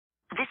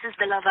This is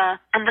the Lover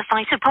and the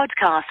Fighter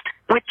podcast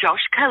with Josh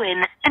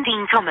Cohen and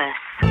Dean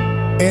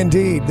Thomas.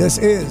 Indeed, this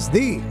is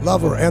the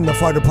Lover and the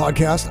Fighter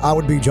podcast. I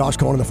would be Josh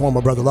Cohen in the form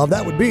of Brother Love.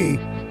 That would be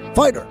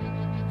Fighter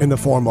in the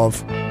form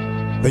of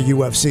the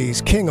UFC's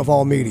king of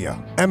all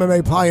media,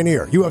 MMA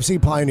pioneer,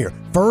 UFC pioneer,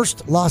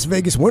 first Las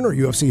Vegas winner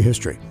UFC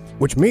history,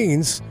 which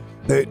means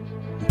that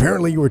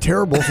apparently you were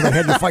terrible, so they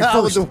had you fight first. I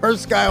was the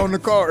worst guy on the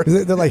card.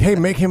 They're like, hey,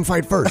 make him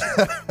fight first.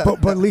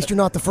 but at least you're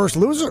not the first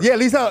loser. Yeah, at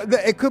least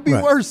it could be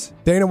worse.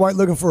 Dana White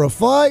looking for a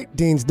fight.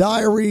 Dean's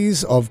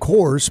Diaries, of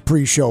course,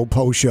 pre-show,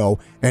 post-show,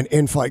 and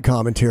in-fight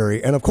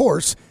commentary. And, of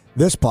course,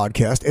 this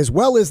podcast, as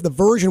well as the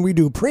version we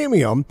do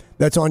premium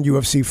that's on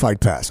UFC Fight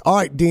Pass. All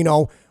right,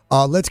 Dino,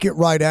 let's get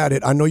right at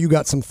it. I know you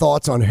got some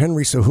thoughts on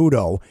Henry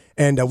Cejudo,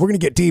 and we're going to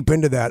get deep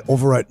into that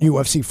over at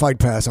UFC Fight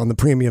Pass on the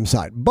premium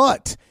side.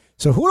 But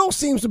Cejudo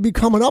seems to be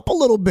coming up a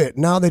little bit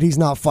now that he's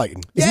not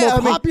fighting. He's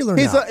more popular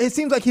now. It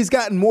seems like he's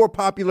gotten more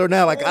popular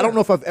now. Like, I don't know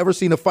if I've ever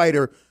seen a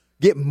fighter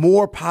get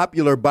more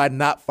popular by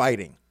not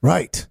fighting.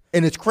 Right.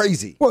 And it's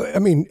crazy. Well, I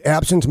mean,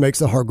 absence makes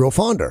the heart grow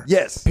fonder.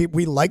 Yes.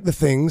 We like the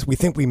things. We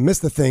think we miss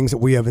the things that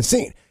we haven't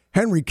seen.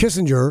 Henry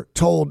Kissinger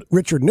told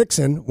Richard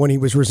Nixon when he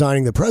was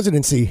resigning the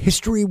presidency,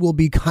 history will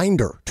be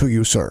kinder to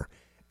you, sir.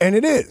 And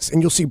it is.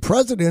 And you'll see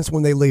presidents,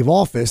 when they leave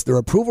office, their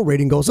approval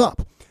rating goes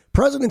up.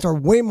 Presidents are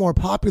way more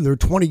popular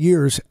 20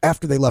 years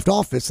after they left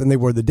office than they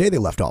were the day they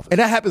left office. And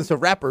that happens to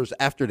rappers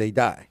after they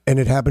die. And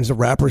it happens to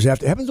rappers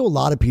after. It happens to a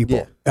lot of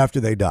people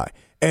after they die.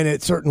 And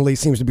it certainly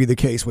seems to be the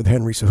case with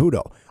Henry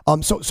Cejudo.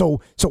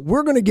 So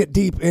we're going to get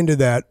deep into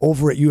that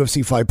over at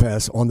UFC Fight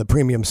Pass on the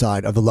premium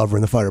side of the Lover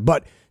and the Fighter.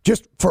 But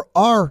just for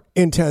our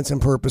intents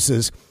and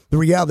purposes, the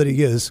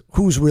reality is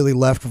who's really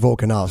left for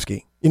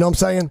Volkanovski. You know what I'm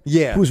saying?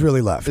 Yeah. Who's really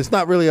left? It's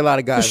not really a lot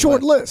of guys. It's a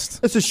short left. list.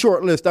 It's a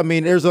short list. I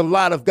mean, there's a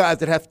lot of guys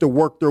that have to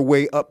work their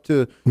way up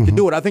to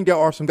do it. I think there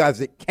are some guys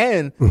that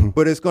can,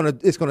 but it's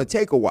gonna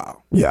take a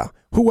while. Yeah.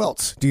 Who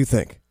else do you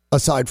think,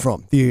 aside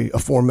from the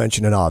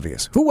aforementioned and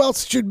obvious, who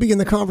else should be in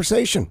the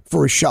conversation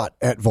for a shot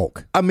at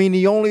Volk? I mean,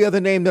 the only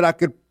other name that I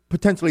could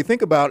potentially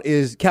think about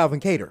is Calvin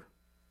Kattar.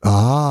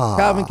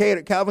 Calvin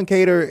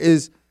Kattar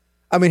is.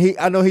 I mean,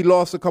 I know he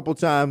lost a couple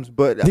times,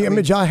 but the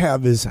image I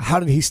have is how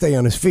did he stay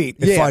on his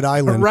feet at Fight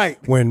Island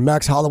when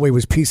Max Holloway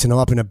was piecing him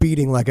up in a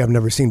beating like I've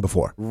never seen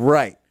before?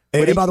 Right.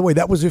 And by the way,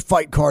 that was a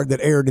fight card that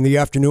aired in the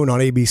afternoon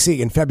on ABC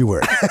in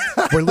February,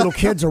 where little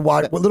kids are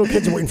waiting for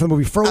the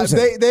movie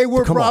Frozen. They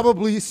were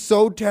probably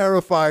so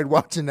terrified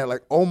watching that,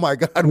 like, oh my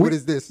God, what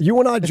is this? You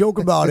and I joke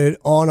about it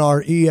on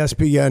our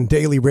ESPN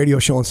daily radio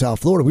show in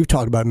South Florida. We've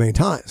talked about it many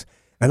times.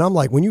 And I'm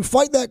like, when you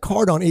fight that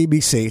card on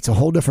ABC, it's a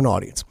whole different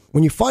audience.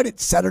 When you fight it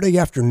Saturday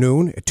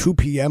afternoon at 2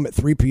 p.m., at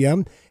 3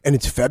 p.m., and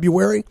it's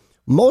February,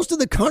 most of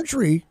the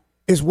country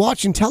is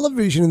watching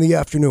television in the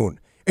afternoon.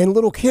 And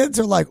little kids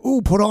are like,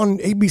 ooh, put on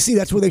ABC.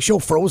 That's where they show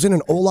Frozen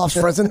and Olaf's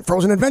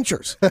Frozen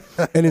Adventures.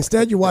 And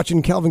instead, you're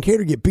watching Calvin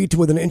Kattar get beat to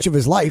within an inch of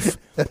his life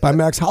by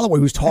Max Holloway,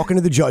 who's talking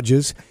to the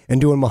judges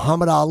and doing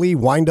Muhammad Ali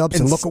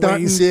wind-ups and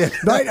look-aways.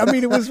 Right? I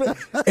mean, it was...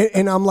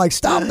 And I'm like,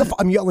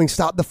 I'm yelling,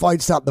 stop the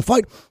fight, stop the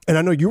fight. And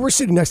I know you were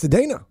sitting next to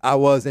Dana. I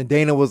was, and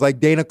Dana was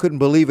like, Dana couldn't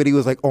believe it. He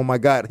was like, oh my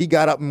God. He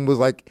got up and was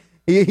like...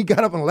 He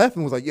got up and left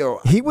and was like, yo.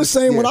 He was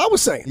saying what I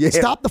was saying. Yeah.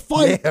 Stop the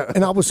fight. Yeah.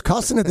 And I was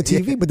cussing at the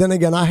TV, but then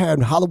again, I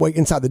had Holloway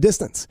inside the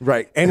distance.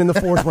 Right. And in the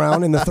fourth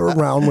round, in the third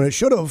round, when it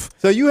should have.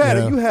 So you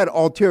had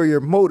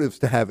ulterior motives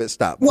to have it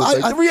stopped.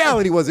 Well, the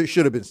reality was it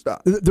should have been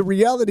stopped. The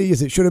reality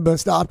is it should have been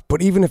stopped,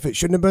 but even if it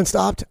shouldn't have been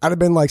stopped, I'd have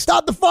been like,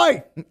 stop the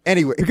fight.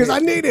 Anyway. Because I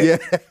need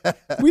it. Yeah.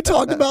 We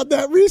talked about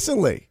that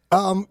recently.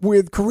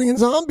 With Korean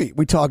Zombie,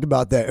 we talked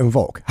about that in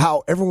Volk.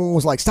 How everyone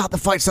was like, stop the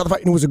fight,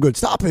 and it was a good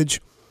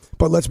stoppage.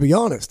 But let's be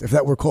honest, if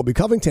that were Colby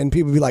Covington,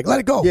 people would be like, let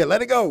it go. Yeah,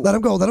 let it go. Let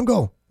him go. Let him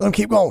go. Let him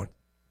keep going.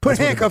 Put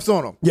handcuffs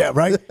on him. Yeah,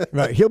 right?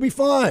 Right. He'll be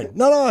fine.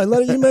 No,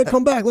 you may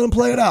come back. Let him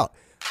play it out.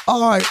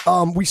 All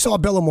right. We saw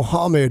Belal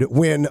Muhammad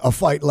win a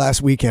fight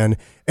last weekend,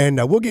 and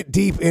we'll get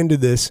deep into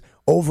this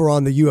over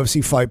on the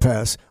UFC Fight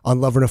Pass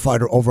on Lover and a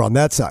Fighter over on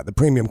that side, the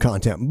premium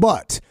content.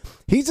 But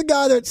he's a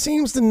guy that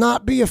seems to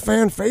not be a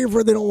fan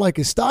favorite. They don't like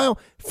his style.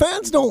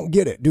 Fans don't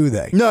get it, do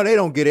they? No, they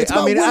don't get it.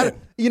 I mean,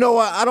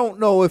 I don't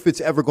know if it's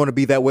ever going to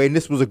be that way. And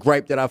this was a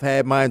gripe that I've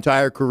had my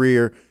entire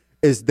career,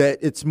 is that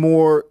it's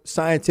more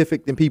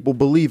scientific than people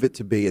believe it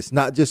to be. It's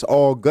not just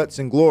all guts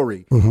and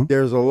glory. Mm-hmm.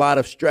 There's a lot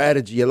of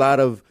strategy, a lot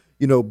of,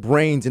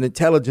 brains and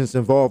intelligence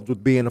involved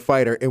with being a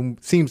fighter.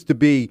 And seems to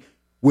be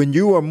when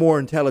you are more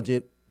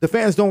intelligent, the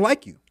fans don't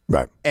like you.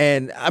 Right.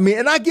 And I mean,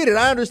 and I get it.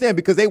 I understand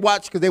because they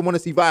watch because they want to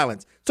see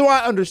violence. So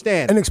I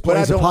understand. And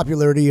explains the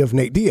popularity of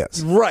Nate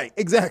Diaz. Right.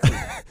 Exactly.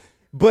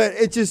 But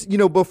it's just,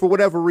 but for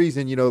whatever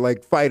reason,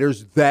 like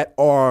fighters that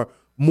are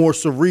more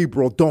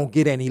cerebral don't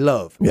get any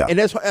love. Yeah. And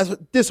that's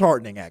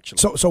disheartening, actually.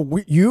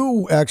 So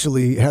you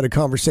actually had a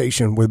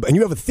conversation with, and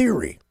you have a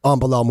theory on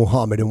Belal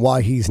Muhammad and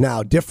why he's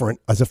now different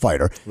as a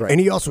fighter. Right. And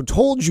he also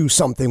told you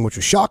something which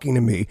was shocking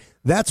to me.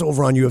 That's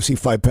over on UFC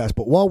Fight Pass.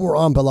 But while we're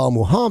on Belal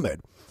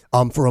Muhammad,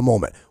 for a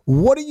moment,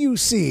 what do you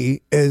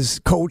see as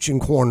coach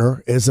and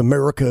corner, as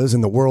America's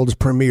and the world's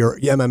premier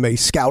MMA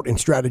scout and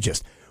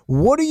strategist?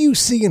 What do you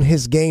see in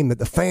his game that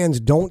the fans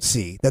don't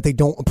see, that they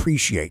don't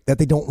appreciate, that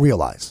they don't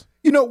realize?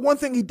 You know, one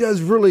thing he does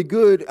really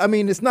good, I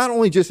mean, it's not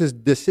only just his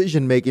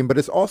decision-making, but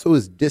it's also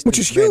his distance. Which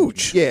is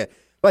huge. Yeah.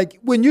 Like,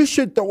 when you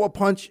should throw a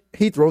punch,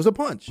 he throws a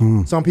punch.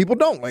 Some people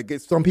don't. Like,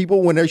 some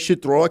people, when they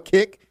should throw a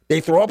kick,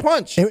 they throw a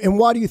punch. And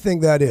why do you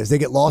think that is? They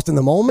get lost in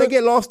the moment? They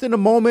get lost in the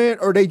moment,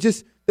 or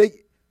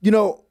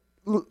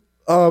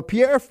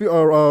Pierre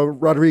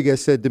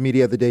Rodriguez said to me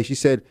the other day, she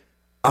said,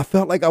 I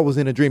felt like I was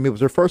in a dream. It was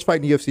her first fight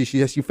in the UFC.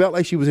 She felt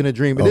like she was in a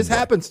dream. And this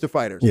happens to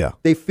fighters. Yeah.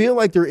 They feel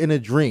like they're in a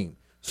dream,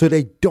 so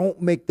they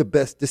don't make the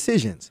best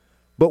decisions.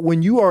 But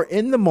when you are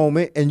in the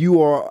moment and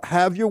you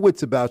have your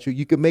wits about you,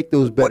 you can make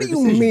those better decisions.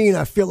 What do you mean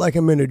I feel like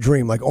I'm in a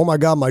dream? Like, oh my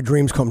God, my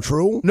dreams come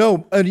true?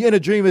 No, in a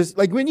dream is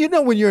like when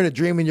you're in a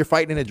dream and you're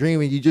fighting in a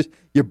dream and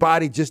your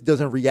body just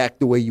doesn't react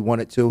the way you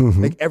want it to.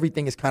 Like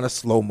everything is kind of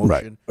slow motion.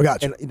 Right. I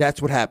got you. And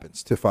that's what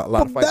happens to a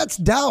lot of fighters. That's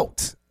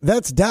doubt.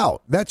 That's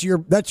doubt. That's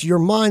your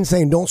mind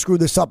saying don't screw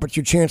this up, but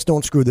your chance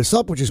don't screw this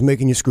up, which is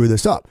making you screw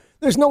this up.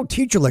 There's no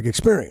teacher-like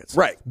experience.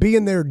 Right.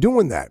 Being there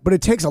doing that. But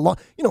it takes a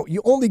lot.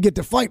 You only get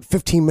to fight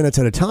 15 minutes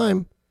at a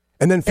time.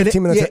 And then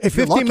 15 minutes. If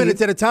 15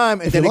 minutes at a time,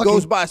 and then it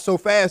goes by so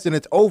fast, and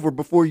it's over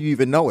before you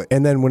even know it.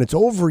 And then when it's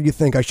over, you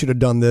think, I should have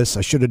done this,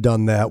 I should have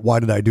done that. Why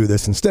did I do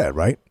this instead,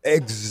 right?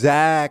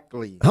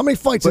 Exactly. How many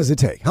fights does it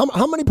take?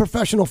 How many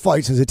professional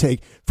fights does it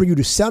take for you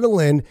to settle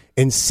in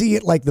and see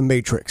it like the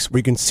Matrix, where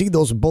you can see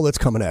those bullets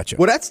coming at you?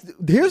 Well,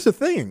 here's the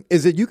thing,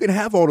 is that you can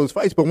have all those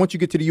fights, but once you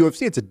get to the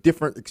UFC, it's a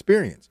different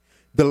experience.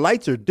 The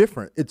lights are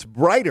different. It's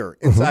brighter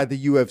inside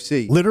the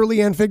UFC. Literally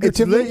and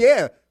figuratively?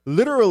 Yeah.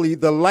 Literally,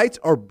 the lights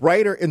are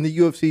brighter in the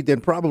UFC than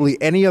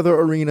probably any other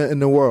arena in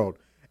the world.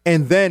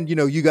 And then,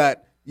 you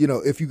got,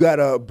 if you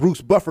got a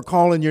Bruce Buffer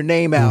calling your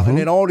name out and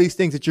then all these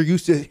things that you're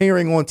used to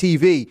hearing on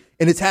TV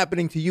and it's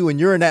happening to you and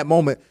you're in that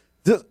moment.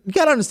 You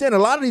got to understand, a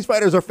lot of these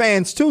fighters are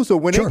fans too. So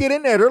when they get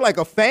in there, they're like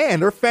a fan.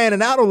 They're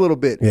fanning out a little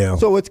bit. Yeah.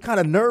 So it's kind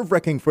of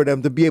nerve-wracking for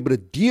them to be able to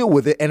deal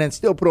with it and then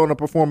still put on a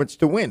performance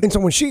to win. And so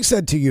when she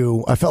said to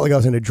you, I felt like I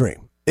was in a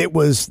dream, it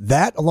was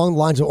that along the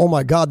lines of, oh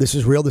my God, this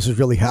is real, this is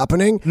really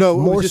happening? No.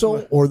 More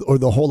so, or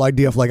the whole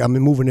idea of like I'm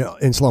moving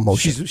in slow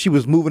motion? She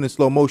was moving in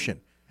slow motion.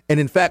 And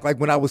in fact, like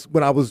when I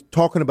was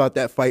talking about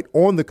that fight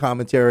on the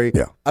commentary,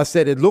 I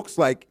said it looks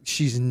like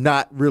she's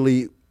not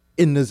really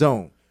in the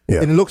zone.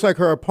 Yeah. And it looks like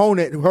the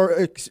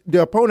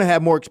opponent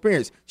had more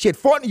experience. She had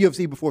fought in the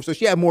UFC before, so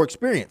she had more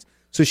experience.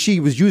 So she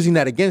was using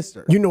that against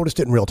her. You noticed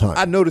it in real time.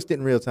 I noticed it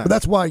in real time. But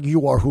that's why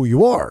you are who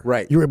you are.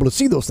 Right. You're able to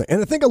see those things.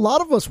 And I think a lot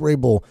of us were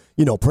able,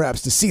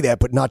 perhaps to see that,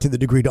 but not to the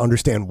degree to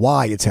understand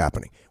why it's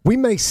happening. We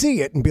may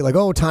see it and be like,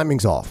 oh,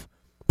 timing's off.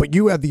 But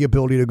you have the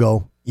ability to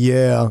go,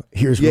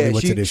 here's really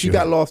what's at issue. She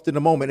got lost in the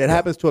moment. It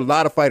happens to a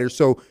lot of fighters.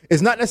 So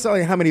it's not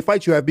necessarily how many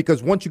fights you have,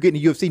 because once you get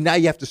in the UFC, now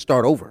you have to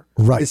start over.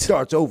 Right. It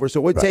starts over.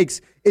 So it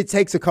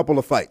takes a couple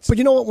of fights. But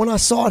you know what? When I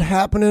saw it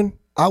happening,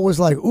 I was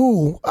like,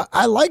 ooh,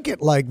 I like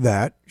it like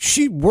that.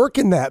 She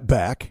working that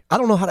back. I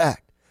don't know how to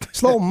act.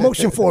 Slow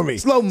motion for me.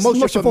 Slow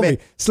motion for me.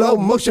 Slow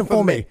motion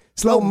for me.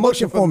 Slow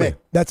motion for me.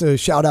 That's a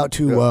shout out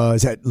to,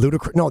 is that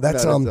Ludacris? No,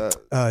 that's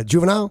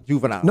Juvenile?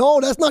 Juvenile.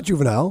 No, that's not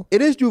Juvenile.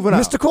 It is Juvenile.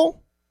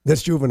 Mystical?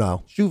 That's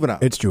Juvenile.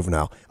 It's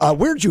Juvenile.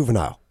 We're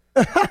Juvenile.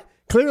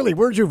 Clearly,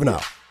 we're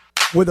Juvenile.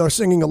 With our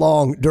singing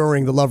along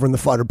during the Lover and the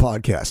Fighter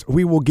podcast.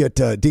 We will get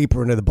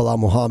deeper into the Bilal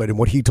Muhammad and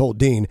what he told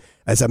Dean,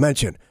 as I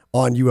mentioned,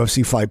 on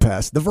UFC Fight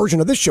Pass, the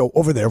version of this show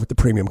over there with the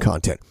premium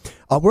content.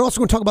 We're also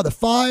going to talk about the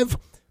 5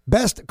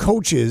 best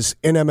coaches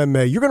in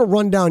MMA. You're going to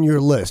run down your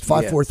list,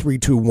 5, 4, 3,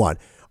 2, 1.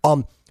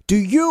 Do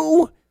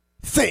you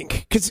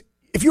think, because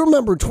if you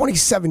remember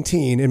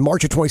 2017, in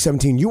March of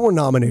 2017, you were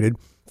nominated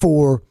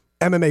for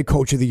MMA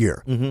Coach of the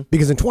Year.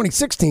 Because in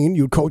 2016,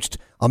 you coached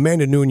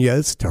Amanda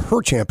Nunes to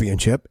her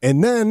championship,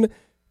 and then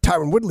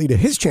Tyron Woodley to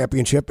his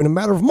championship in a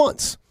matter of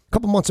months, a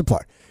couple months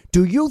apart.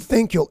 Do you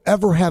think you'll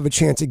ever have a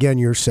chance again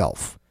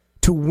yourself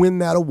to win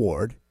that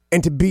award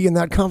and to be in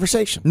that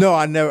conversation? No,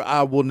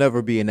 I will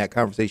never be in that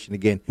conversation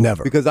again.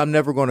 Never. Because I'm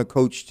never going to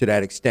coach to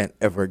that extent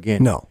ever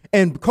again. No.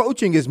 And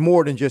coaching is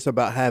more than just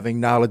about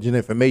having knowledge and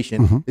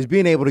information. It's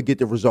being able to get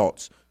the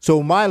results.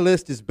 So my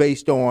list is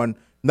based on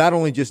not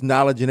only just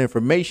knowledge and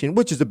information,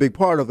 which is a big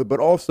part of it, but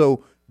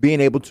also being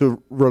able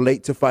to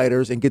relate to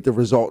fighters and get the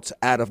results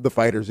out of the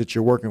fighters that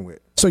you're working with.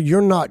 So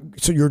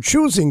you're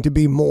choosing to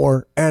be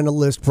more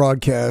analyst,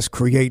 broadcast,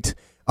 create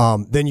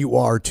than you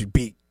are to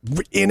be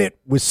in it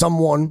with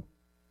someone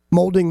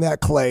molding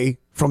that clay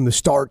from the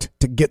start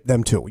to get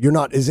them to. You're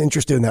not as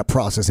interested in that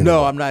process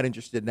anymore. No, I'm not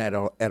interested in that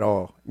at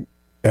all.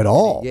 At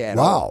all? Yeah,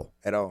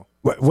 at all.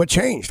 What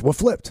changed? What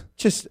flipped?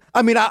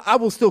 I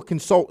will still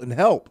consult and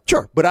help.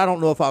 Sure. But I don't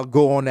know if I'll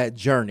go on that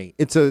journey.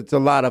 It's a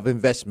lot of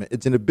investment.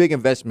 It's a big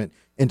investment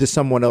into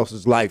someone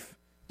else's life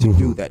to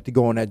do that, to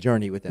go on that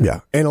journey with them.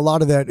 Yeah. And a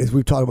lot of that, as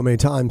we've talked about many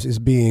times, is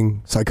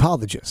being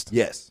psychologist.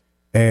 Yes.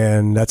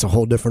 And that's a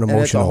whole different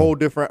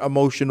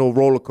emotional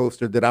roller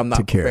coaster that I'm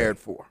not prepared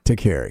for. To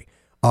carry.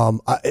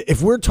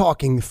 If we're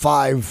talking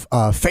 5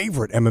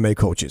 favorite MMA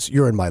coaches,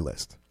 you're in my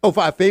list. Oh,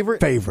 5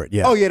 favorite? Favorite,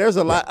 yeah. Oh, yeah, there's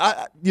a lot.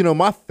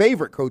 My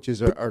favorite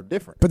coaches are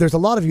different. But there's a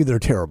lot of you that are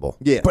terrible.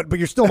 Yeah. But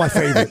you're still my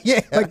favorite.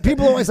 Yeah. Like,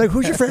 people always like,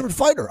 who's your favorite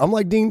fighter? I'm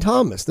like, Dean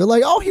Thomas. They're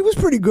like, oh, he was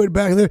pretty good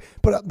back there.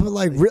 But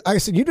like, I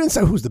said, you didn't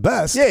say who's the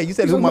best. Yeah, you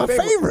said who's my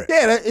favorite.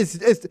 Yeah,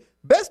 it's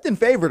best and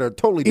favorite are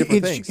totally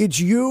different things. It's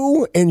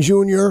you and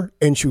Junior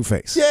and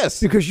Shoeface.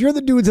 Yes. Because you're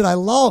the dudes that I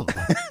love.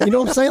 You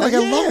know what I'm saying? Like, I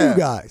love you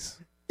guys.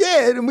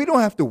 Yeah, and we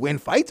don't have to win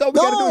fights. All we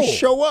got to do is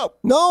show up.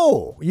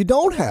 No, you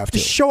don't have to.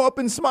 Just show up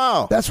and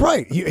smile. That's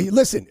right.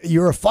 Listen,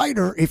 you're a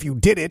fighter if you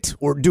did it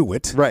or do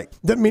it. Right.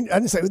 That mean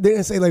they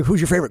didn't say like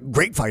who's your favorite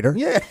great fighter.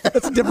 Yeah,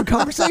 that's a different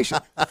conversation.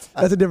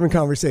 That's a different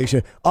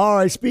conversation. All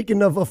right.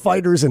 Speaking of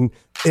fighters and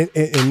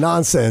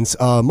nonsense,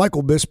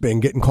 Michael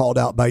Bisping getting called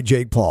out by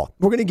Jake Paul.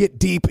 We're going to get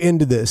deep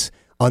into this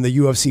on the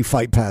UFC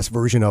Fight Pass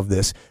version of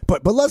this.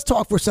 But let's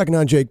talk for a second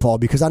on Jake Paul,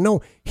 because I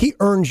know he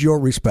earns your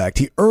respect.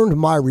 He earned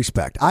my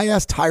respect. I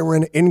asked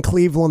Tyron in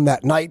Cleveland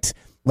that night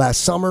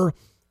last summer,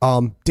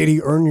 did he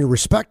earn your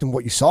respect and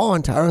what you saw?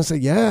 And Tyron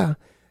said, yeah,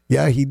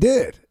 he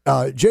did.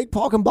 Jake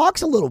Paul can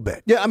box a little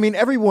bit. Yeah, I mean,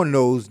 everyone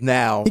knows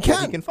now he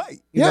can fight.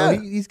 You know,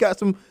 he's got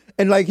some,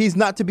 and like he's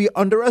not to be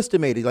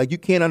underestimated. Like you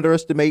can't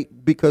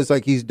underestimate because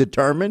like he's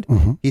determined.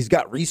 Mm-hmm. He's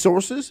got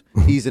resources.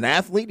 Mm-hmm. He's an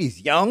athlete.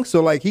 He's young,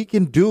 so like he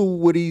can do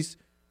what he's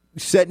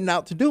setting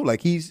out to do.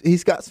 Like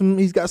he's got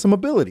some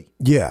ability.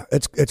 Yeah,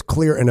 it's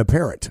clear and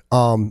apparent.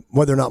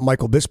 Whether or not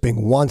Michael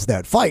Bisping wants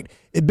that fight,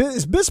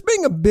 is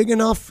Bisping a big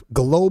enough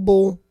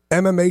global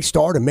MMA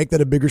star to make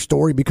that a bigger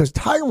story? Because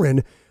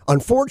Tyron,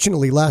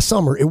 unfortunately, last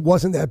summer it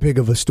wasn't that big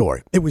of a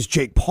story. It was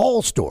Jake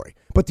Paul's story,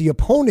 but the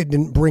opponent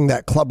didn't bring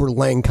that Clubber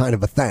Lang kind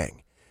of a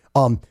thing.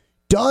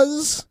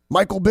 Does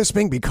Michael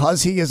Bisping,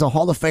 because he is a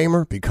Hall of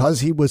Famer,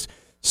 because he was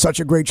such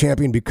a great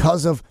champion,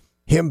 because of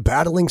him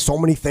battling so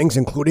many things,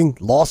 including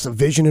loss of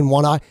vision in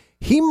one eye,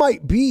 he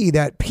might be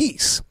that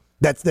piece.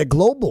 That's the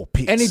global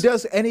piece. And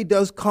he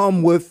does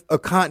come with a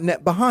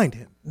continent behind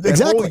him.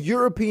 Exactly. Whole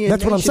European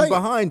nation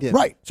behind him.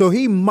 Right. So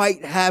he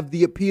might have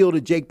the appeal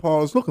that Jake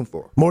Paul is looking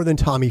for. More than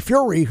Tommy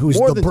Fury, who's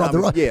the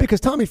brother of. Yeah.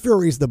 Because Tommy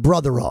Fury is the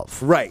brother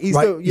of. Right. He's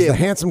the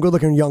handsome,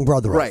 good-looking young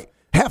brother of.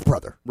 Half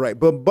brother. Right.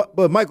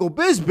 But Michael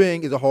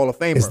Bisping is a Hall of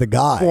Famer. Is the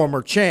guy.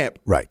 Former champ.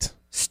 Right.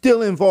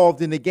 Still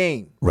involved in the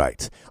game.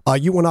 Right.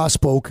 You and I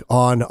spoke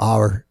on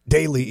our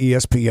daily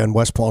ESPN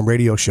West Palm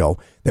radio show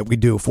that we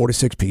do 4 to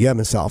 6 p.m.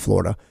 in South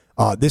Florida.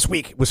 This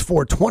week it was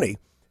 4:20.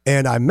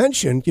 And I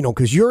mentioned,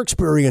 because your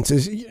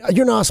experiences,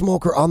 you're not a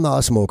smoker, I'm not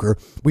a smoker.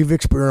 We've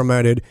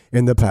experimented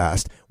in the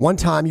past. One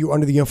time you were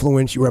under the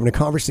influence, you were having a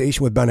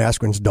conversation with Ben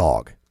Askren's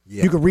dog.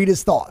 Yeah. You could read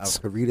his thoughts.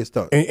 I could read his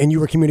thoughts. And you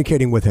were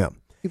communicating with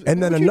him.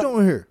 And then what you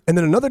doing here? And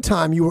then another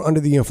time you were under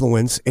the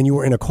influence and you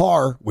were in a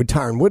car with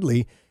Tyron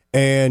Woodley,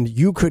 and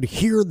you could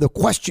hear the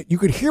question. You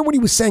could hear what he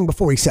was saying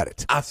before he said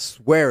it. I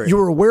swear it. You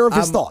were aware of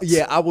his thoughts.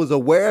 Yeah, I was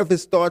aware of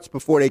his thoughts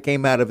before they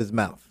came out of his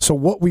mouth. So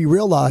what we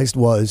realized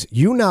was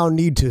you now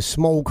need to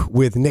smoke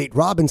with Nate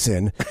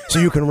Robinson so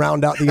you can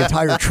round out the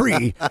entire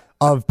tree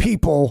of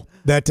people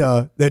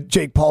that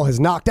Jake Paul has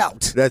knocked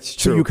out. That's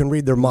true. So you can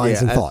read their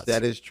minds and thoughts.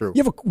 That is true.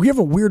 You have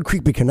a weird,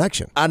 creepy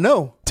connection. I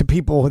know. To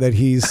people that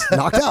he's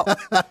knocked out.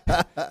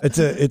 It's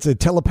a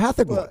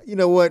telepathic one. You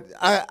know what?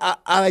 I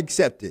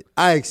accept it.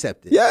 I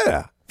accept it.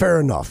 Yeah. Fair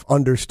enough.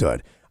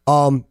 Understood.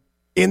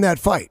 In that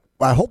fight,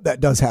 I hope that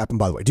does happen,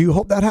 by the way. Do you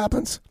hope that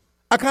happens?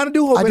 I kind of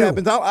do hope it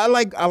happens. I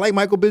like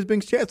Michael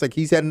Bisping's chance. Like,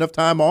 he's had enough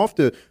time off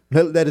to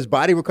let his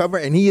body recover,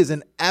 and he was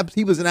an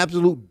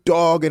absolute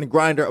dog and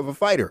grinder of a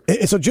fighter.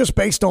 And so just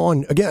based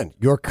on, again,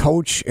 your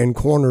coach and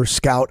corner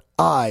scout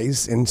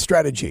eyes and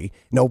strategy,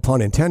 no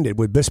pun intended,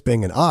 with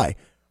Bisping and I,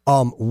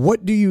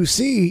 what do you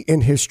see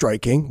in his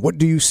striking? What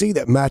do you see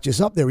that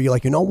matches up there? Where you're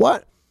like, you know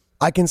what?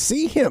 I can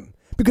see him.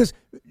 Because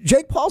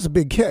Jake Paul's a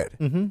big kid,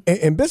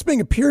 and Bisping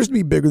appears to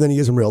be bigger than he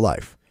is in real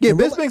life. Yeah,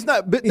 Bisping's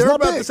not. They're not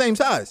about the same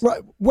size.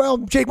 Right. Well,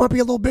 Jake might be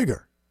a little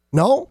bigger.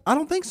 No, I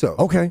don't think so.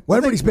 Okay. Well,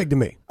 everybody's big to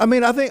me. I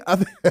mean, I think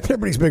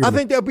everybody's bigger. I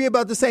think they'll be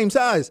about the same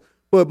size.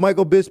 But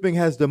Michael Bisping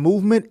has the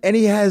movement, and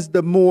he has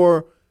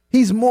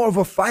he's more of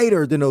a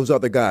fighter than those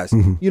other guys.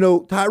 Mm-hmm.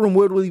 Tyron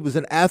Woodley was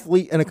an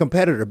athlete and a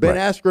competitor. Ben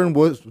Askren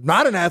was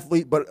not an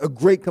athlete, but a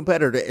great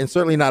competitor, and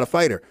certainly not a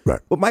fighter.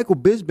 Right. But Michael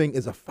Bisping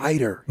is a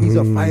fighter. He's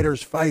a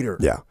fighter's fighter.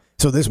 Yeah.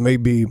 So this may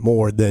be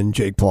more than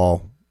Jake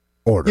Paul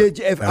ordered.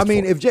 Yeah, if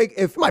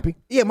might be.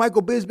 Yeah,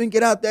 Michael Bisping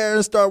get out there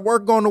and start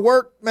going to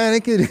work, man,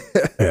 it could.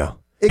 Yeah.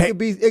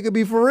 It could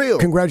be for real.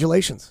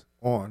 Congratulations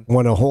on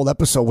won a whole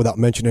episode without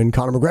mentioning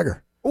Conor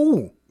McGregor.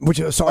 Ooh.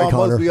 Sorry,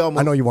 Conor.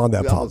 I know you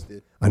wanted that pop.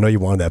 I know you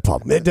wanted that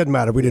pop. It didn't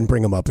matter. We didn't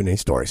bring him up in any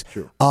stories.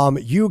 True.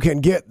 You can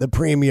get the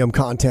premium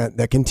content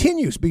that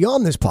continues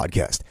beyond this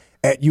podcast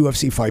at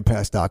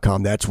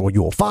UFCFightPass.com. That's where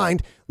you will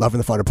find Love in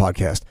the Fighter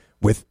podcast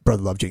with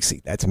Brother Love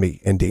JC. That's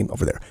me and Dean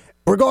over there.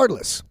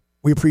 Regardless,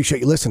 we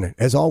appreciate you listening.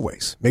 As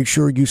always, make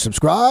sure you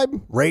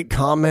subscribe, rate,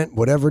 comment,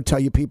 whatever.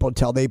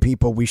 Tell they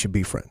people we should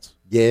be friends.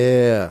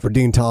 Yeah. For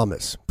Dean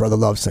Thomas, Brother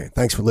Love saying,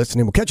 thanks for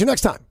listening. We'll catch you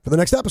next time for the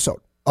next episode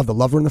of the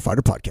Lover and the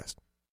Fighter podcast.